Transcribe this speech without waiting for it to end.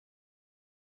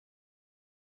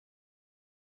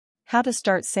How to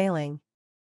start sailing.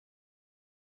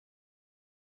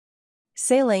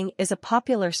 Sailing is a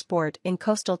popular sport in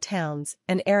coastal towns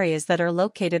and areas that are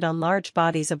located on large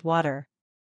bodies of water.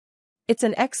 It's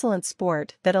an excellent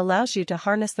sport that allows you to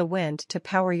harness the wind to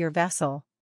power your vessel.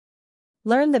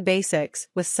 Learn the basics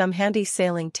with some handy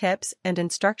sailing tips and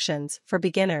instructions for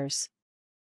beginners.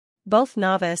 Both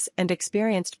novice and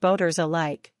experienced boaters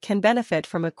alike can benefit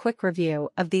from a quick review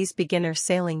of these beginner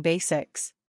sailing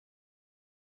basics.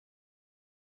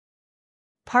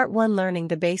 Part 1: Learning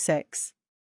the basics.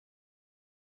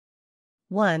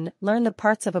 1. Learn the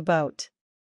parts of a boat.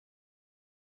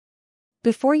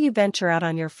 Before you venture out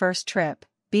on your first trip,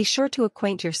 be sure to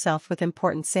acquaint yourself with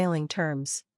important sailing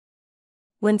terms.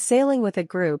 When sailing with a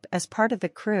group as part of the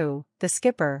crew, the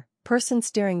skipper, person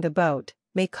steering the boat,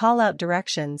 may call out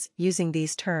directions using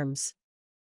these terms.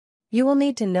 You will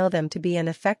need to know them to be an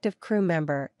effective crew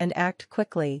member and act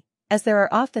quickly, as there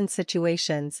are often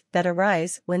situations that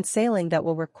arise when sailing that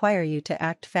will require you to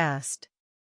act fast.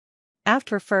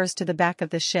 Aft refers to the back of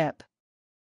the ship.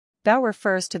 Bow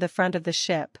refers to the front of the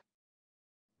ship.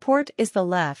 Port is the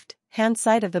left-hand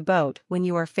side of the boat when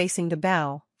you are facing the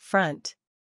bow, front.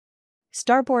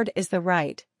 Starboard is the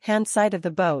right-hand side of the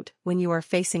boat when you are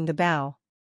facing the bow.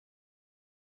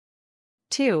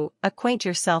 2. Acquaint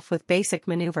yourself with basic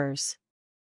maneuvers.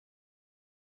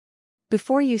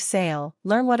 Before you sail,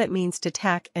 learn what it means to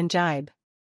tack and jibe.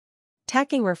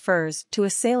 Tacking refers to a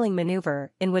sailing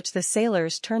maneuver in which the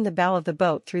sailors turn the bow of the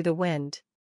boat through the wind.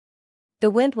 The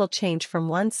wind will change from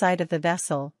one side of the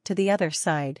vessel to the other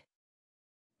side.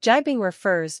 Jibing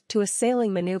refers to a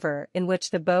sailing maneuver in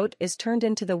which the boat is turned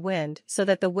into the wind so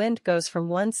that the wind goes from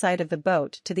one side of the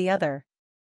boat to the other.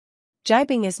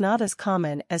 Jibing is not as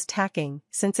common as tacking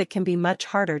since it can be much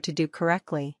harder to do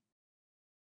correctly.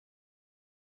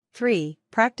 3.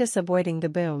 Practice avoiding the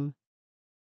boom.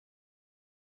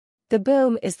 The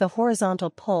boom is the horizontal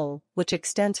pole which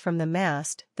extends from the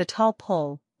mast, the tall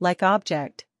pole-like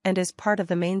object, and is part of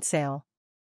the mainsail.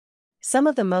 Some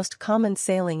of the most common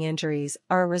sailing injuries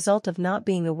are a result of not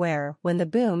being aware when the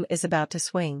boom is about to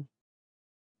swing.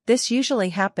 This usually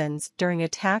happens during a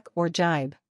tack or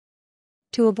jibe.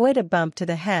 To avoid a bump to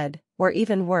the head, or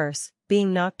even worse,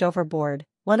 being knocked overboard,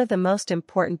 one of the most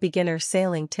important beginner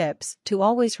sailing tips to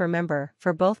always remember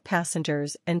for both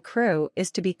passengers and crew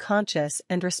is to be conscious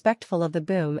and respectful of the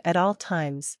boom at all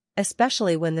times,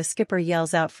 especially when the skipper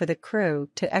yells out for the crew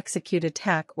to execute a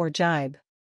tack or jibe.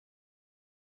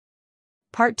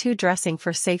 Part 2: Dressing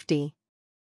for safety.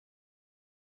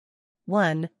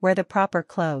 1. Wear the proper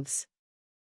clothes.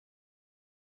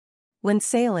 When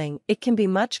sailing, it can be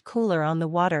much cooler on the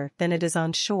water than it is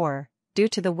on shore, due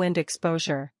to the wind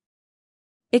exposure.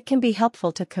 It can be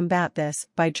helpful to combat this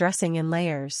by dressing in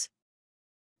layers.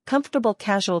 Comfortable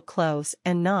casual clothes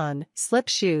and non-slip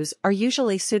shoes are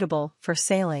usually suitable for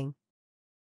sailing.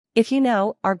 If you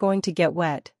are going to get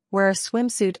wet, wear a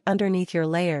swimsuit underneath your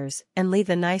layers and leave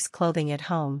the nice clothing at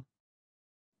home.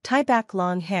 Tie back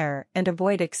long hair and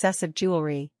avoid excessive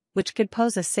jewelry, which could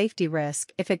pose a safety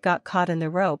risk if it got caught in the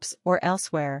ropes or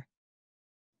elsewhere.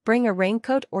 Bring a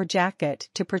raincoat or jacket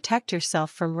to protect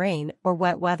yourself from rain or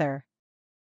wet weather.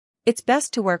 It's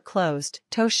best to wear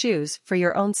closed-toe shoes for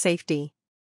your own safety.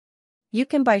 You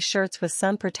can buy shirts with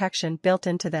sun protection built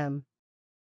into them.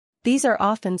 These are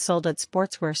often sold at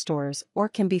sportswear stores or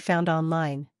can be found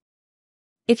online.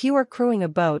 If you are crewing a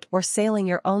boat or sailing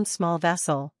your own small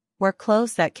vessel, wear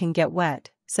clothes that can get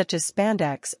wet, such as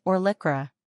spandex or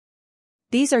lycra.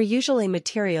 These are usually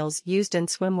materials used in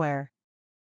swimwear.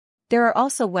 There are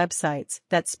also websites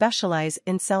that specialize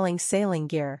in selling sailing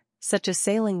gear, such as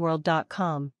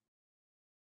sailingworld.com.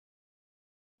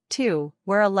 2.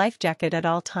 Wear a life jacket at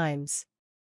all times.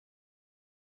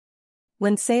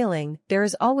 When sailing, there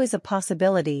is always a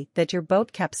possibility that your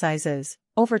boat capsizes,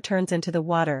 overturns into the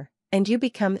water, and you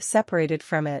become separated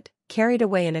from it, carried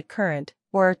away in a current,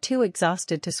 or are too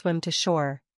exhausted to swim to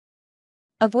shore.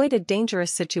 Avoid a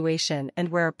dangerous situation and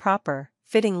wear a proper,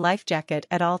 fitting life jacket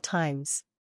at all times.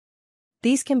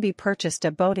 These can be purchased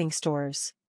at boating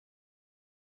stores.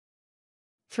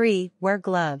 3. Wear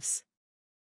gloves.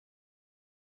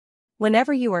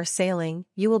 Whenever you are sailing,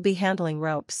 you will be handling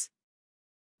ropes.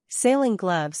 Sailing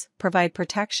gloves provide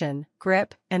protection,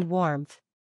 grip, and warmth.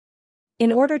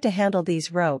 In order to handle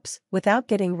these ropes without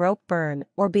getting rope burn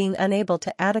or being unable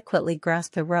to adequately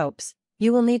grasp the ropes,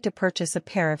 you will need to purchase a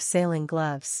pair of sailing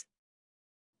gloves.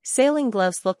 Sailing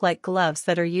gloves look like gloves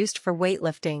that are used for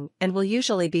weightlifting and will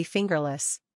usually be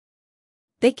fingerless.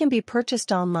 They can be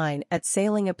purchased online at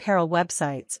sailing apparel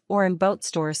websites or in boat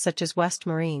stores such as West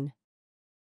Marine.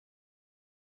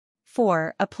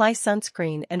 4. Apply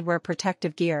sunscreen and wear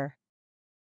protective gear.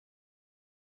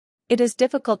 It is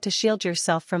difficult to shield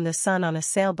yourself from the sun on a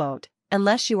sailboat,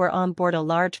 unless you are on board a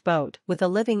large boat with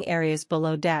living areas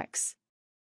below decks.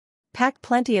 Pack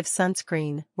plenty of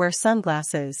sunscreen, wear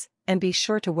sunglasses, and be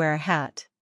sure to wear a hat.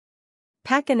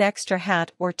 Pack an extra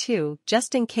hat or two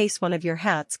just in case one of your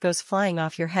hats goes flying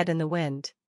off your head in the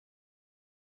wind.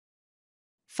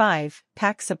 5.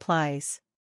 Pack supplies.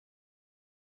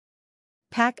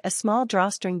 Pack a small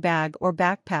drawstring bag or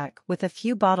backpack with a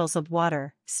few bottles of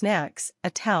water, snacks, a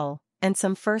towel, and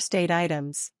some first aid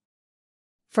items.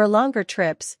 For longer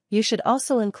trips, you should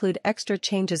also include extra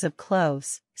changes of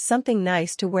clothes, something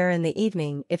nice to wear in the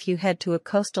evening if you head to a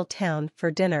coastal town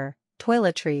for dinner,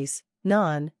 toiletries,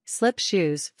 non-slip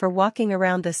shoes for walking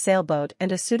around the sailboat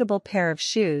and a suitable pair of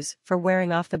shoes for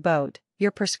wearing off the boat,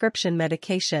 your prescription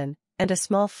medication, and a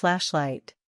small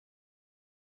flashlight.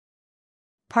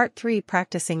 Part 3.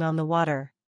 Practicing on the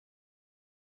water.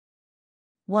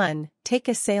 1. Take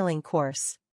a sailing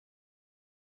course.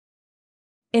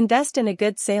 Invest in a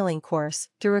good sailing course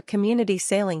through a community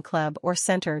sailing club or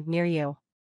center near you.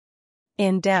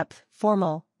 In-depth,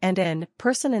 formal, and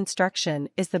in-person instruction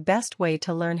is the best way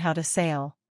to learn how to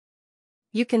sail.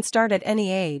 You can start at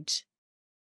any age.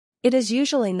 It is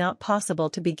usually not possible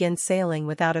to begin sailing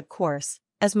without a course,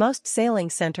 as most sailing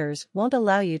centers won't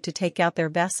allow you to take out their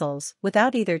vessels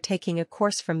without either taking a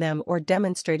course from them or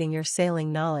demonstrating your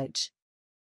sailing knowledge.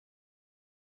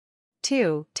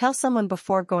 2. Tell someone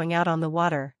before going out on the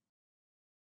water.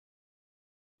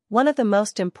 One of the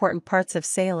most important parts of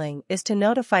sailing is to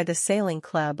notify the sailing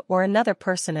club or another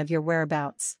person of your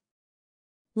whereabouts.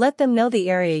 Let them know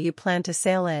the area you plan to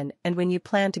sail in and when you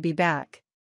plan to be back.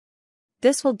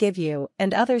 This will give you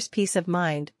and others peace of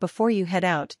mind before you head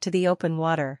out to the open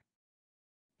water.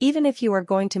 Even if you are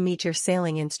going to meet your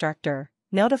sailing instructor,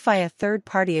 notify a third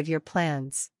party of your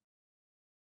plans.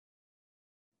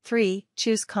 3.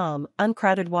 Choose calm,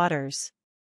 uncrowded waters.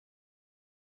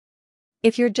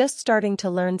 If you're just starting to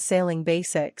learn sailing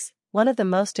basics, one of the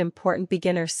most important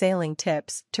beginner sailing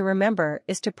tips to remember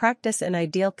is to practice in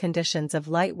ideal conditions of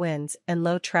light winds and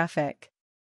low traffic.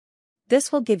 This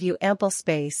will give you ample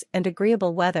space and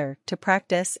agreeable weather to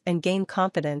practice and gain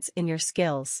confidence in your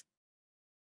skills.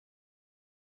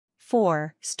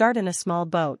 4. Start in a small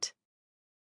boat.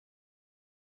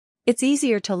 It's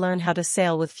easier to learn how to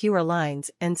sail with fewer lines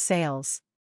and sails.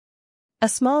 A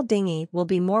small dinghy will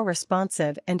be more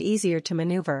responsive and easier to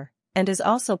maneuver, and is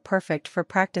also perfect for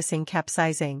practicing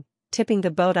capsizing, tipping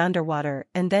the boat underwater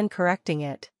and then correcting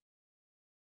it.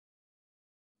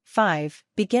 5.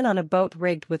 Begin on a boat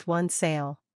rigged with one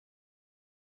sail.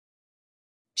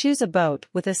 Choose a boat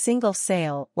with a single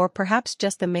sail or perhaps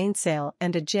just the mainsail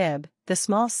and a jib, the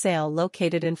small sail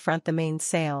located in front the main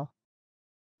sail.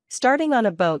 Starting on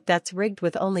a boat that's rigged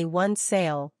with only one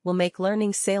sail will make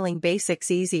learning sailing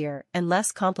basics easier and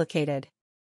less complicated.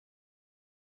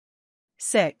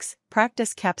 6.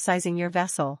 Practice capsizing your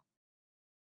vessel.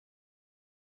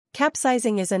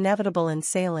 Capsizing is inevitable in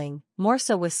sailing, more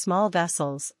so with small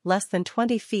vessels, less than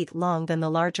 20 feet long than the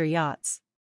larger yachts.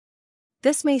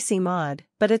 This may seem odd,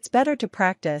 but it's better to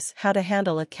practice how to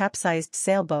handle a capsized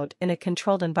sailboat in a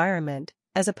controlled environment,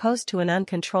 as opposed to an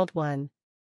uncontrolled one.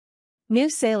 New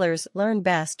sailors learn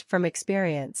best from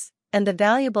experience, and the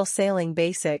valuable sailing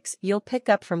basics you'll pick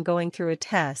up from going through a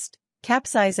test,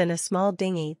 capsize in a small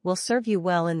dinghy will serve you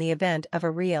well in the event of a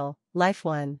real-life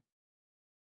one.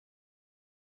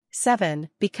 7.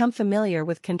 Become familiar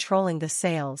with controlling the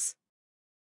sails.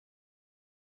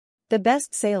 The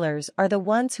best sailors are the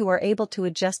ones who are able to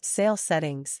adjust sail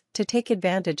settings to take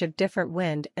advantage of different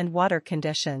wind and water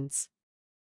conditions.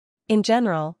 In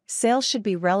general, sails should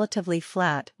be relatively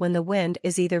flat when the wind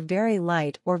is either very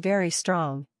light or very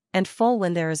strong, and full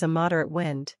when there is a moderate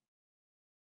wind.